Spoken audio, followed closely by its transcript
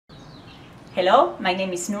Hello, my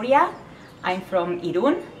name is Nuria. I'm from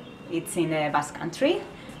Irún. It's in the Basque Country,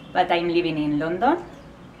 but I'm living in London.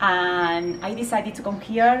 And I decided to come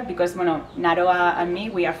here because, Naroa and me,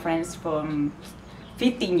 we are friends from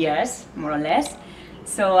 15 years, more or less.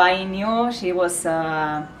 So I knew she was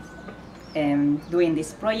doing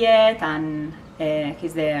this project, and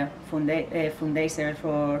he's the fundraiser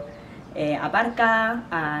for Abarca,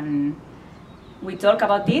 and we talked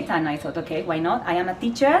about it, and I thought, okay, why not? I am a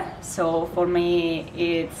teacher, so for me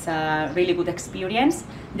it's a really good experience.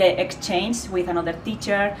 The exchange with another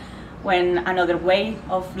teacher, when another way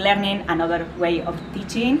of learning, another way of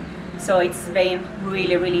teaching. So it's been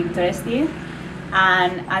really, really interesting.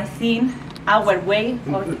 And I think our way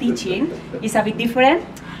of teaching is a bit different.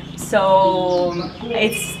 So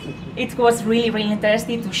it was really, really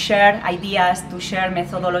interesting to share ideas, to share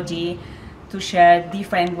methodology, to share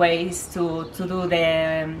different ways to do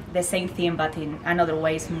the same thing, but in another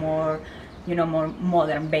ways, more, more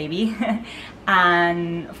modern, baby.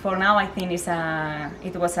 And for now, I think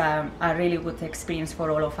it was a really good experience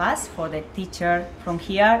for all of us, for the teacher from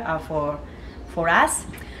here, and for us,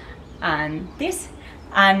 and this.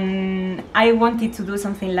 And I wanted to do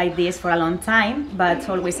something like this for a long time, but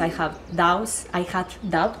always I had doubts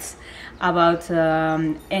about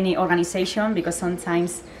any organization, because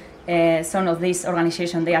sometimes some of these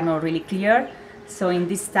organizations, they are not really clear. So in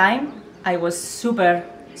this time, I was super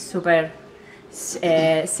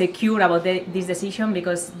secure about this decision,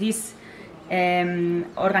 because this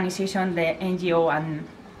organization, the NGO and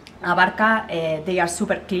Abarca, they are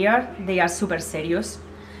super clear, they are super serious,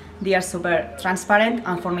 they are super transparent,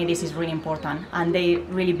 and for me this is really important. And they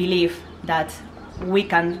really believe that we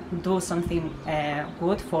can do something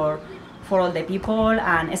good for all the people,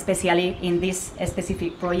 and especially in this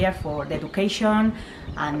specific project for the education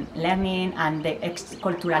and learning and the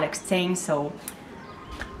cultural exchange. So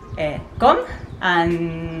come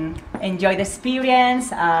and enjoy the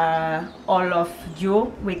experience. All of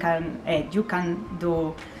you, you can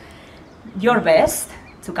do your best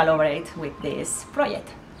to collaborate with this project.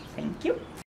 Thank you.